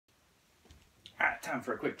Time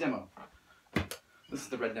for a quick demo. This is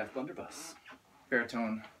the Rednef Blunderbuss.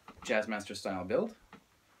 Baritone Jazzmaster style build.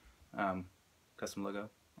 Custom logo,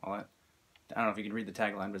 all that. I don't know if you can read the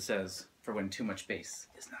tagline, but it says, for when too much bass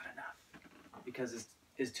is not enough. Because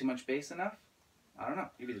is too much bass enough? I don't know,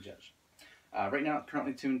 you be the judge. Right now,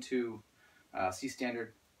 currently tuned to C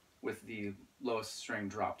standard with the lowest string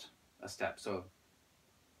dropped a step. So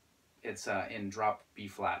it's in drop B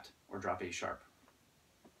flat or drop A sharp.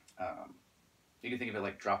 You can think of it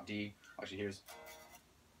like drop D. Actually, here's.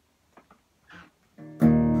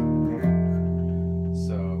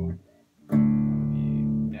 So,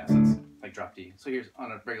 yeah, so it's like drop D. So here's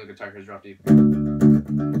on a regular guitar, here's drop D.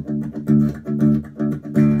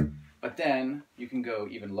 But then you can go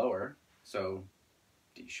even lower. So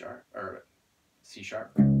D sharp or C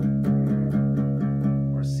sharp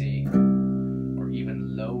or C, or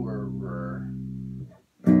even lower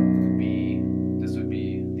B. This would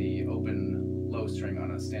be the open low string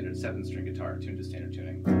on a standard 7-string guitar tuned to standard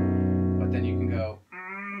tuning. But then you can go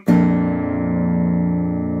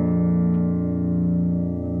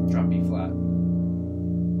drop B flat,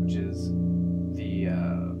 which is the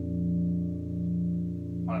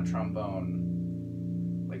on a trombone,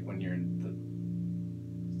 like when you're in the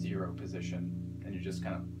 0 position and you're just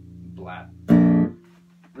kind of blat.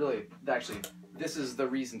 Really, actually, this is the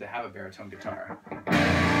reason to have a baritone guitar.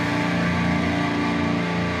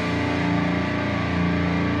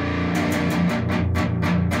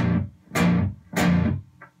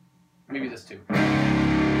 Maybe this too.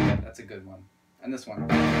 That's a good one. And this one.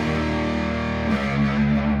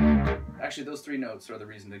 Actually, those 3 notes are the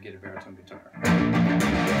reason to get a baritone guitar.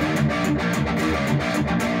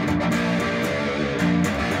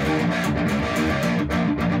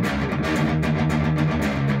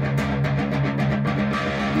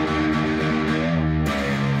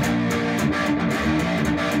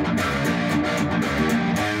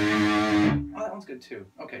 Oh, that one's good too.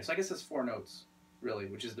 Okay, so I guess that's 4 notes, really,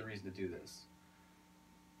 which is the reason to do this.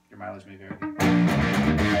 Your mileage may vary.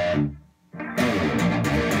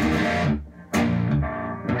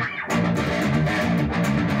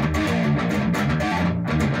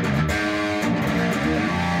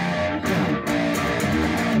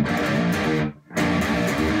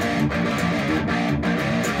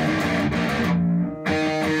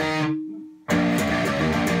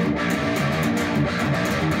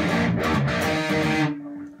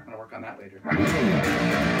 I'm gonna work on that later.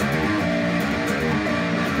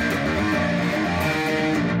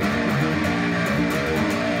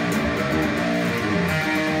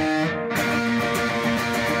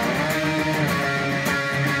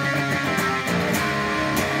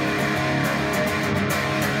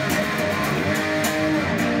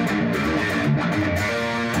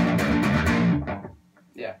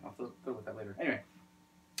 Yeah, I'll fiddle with that later. Anyway,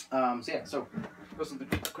 so go some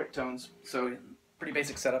quick tones. So pretty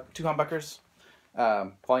basic setup. 2 humbuckers,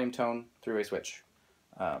 volume tone, 3-way switch.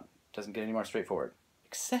 Doesn't get any more straightforward.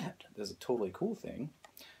 Except there's a totally cool thing.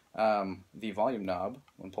 The volume knob,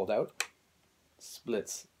 when pulled out,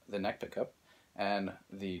 splits the neck pickup, and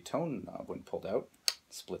the tone knob, when pulled out,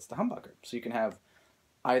 splits the humbucker. So you can have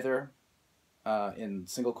either in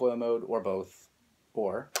single coil mode or both,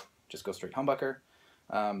 or just go straight humbucker.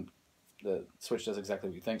 The switch does exactly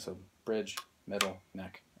what you think, so bridge, middle,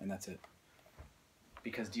 neck, and that's it.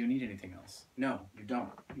 Because do you need anything else? No, you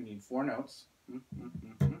don't. You need 4 notes,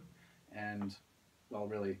 and, well,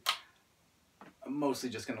 really, I'm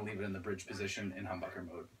mostly just going to leave it in the bridge position in humbucker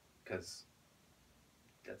mode, because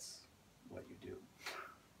that's what you do.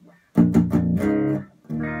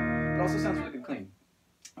 It also sounds really good clean.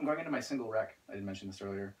 I'm going into my single rec. I didn't mention this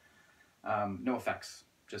earlier. No effects.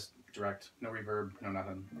 Just direct, no reverb, no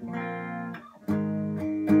nothing.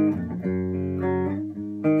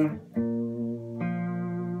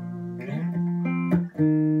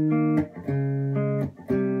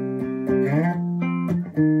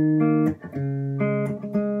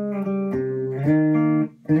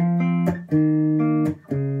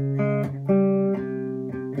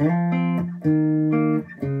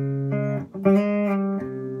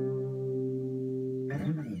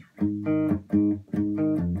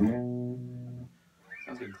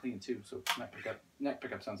 Sounds good clean too, so neck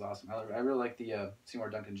pickup sounds awesome. I really like the Seymour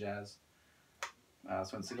Duncan Jazz.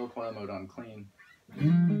 So in single coil mode on clean.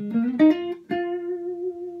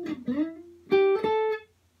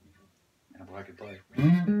 Yeah, boy, I could play.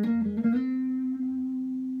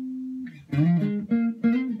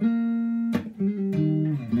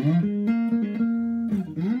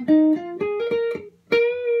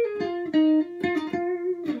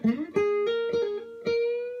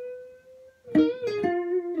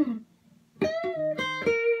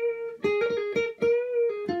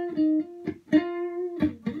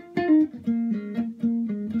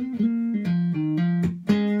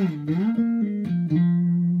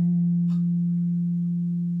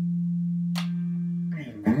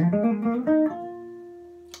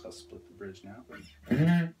 I'll split the bridge now. What's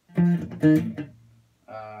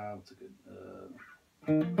a good?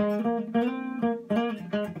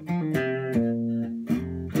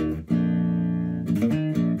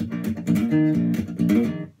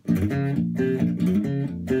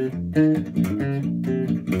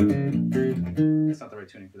 That's not the right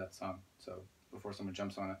tuning for that song. So before someone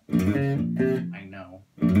jumps on it, I know.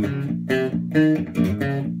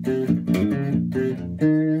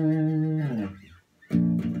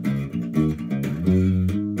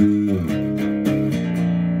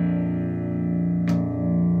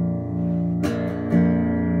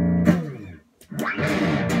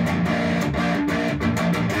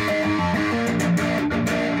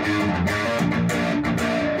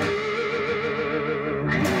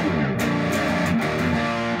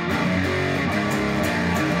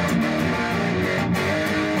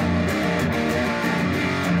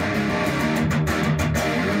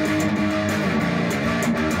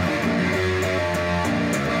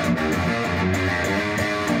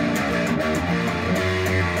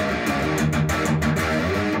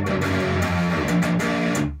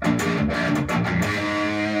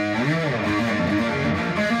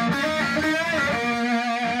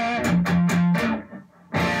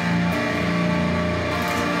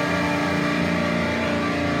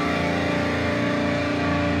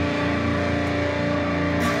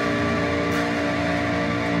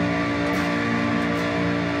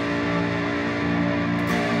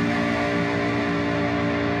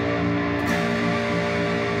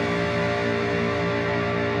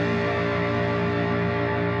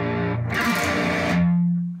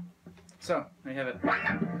 So, there you have it.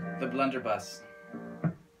 The Blunderbuss.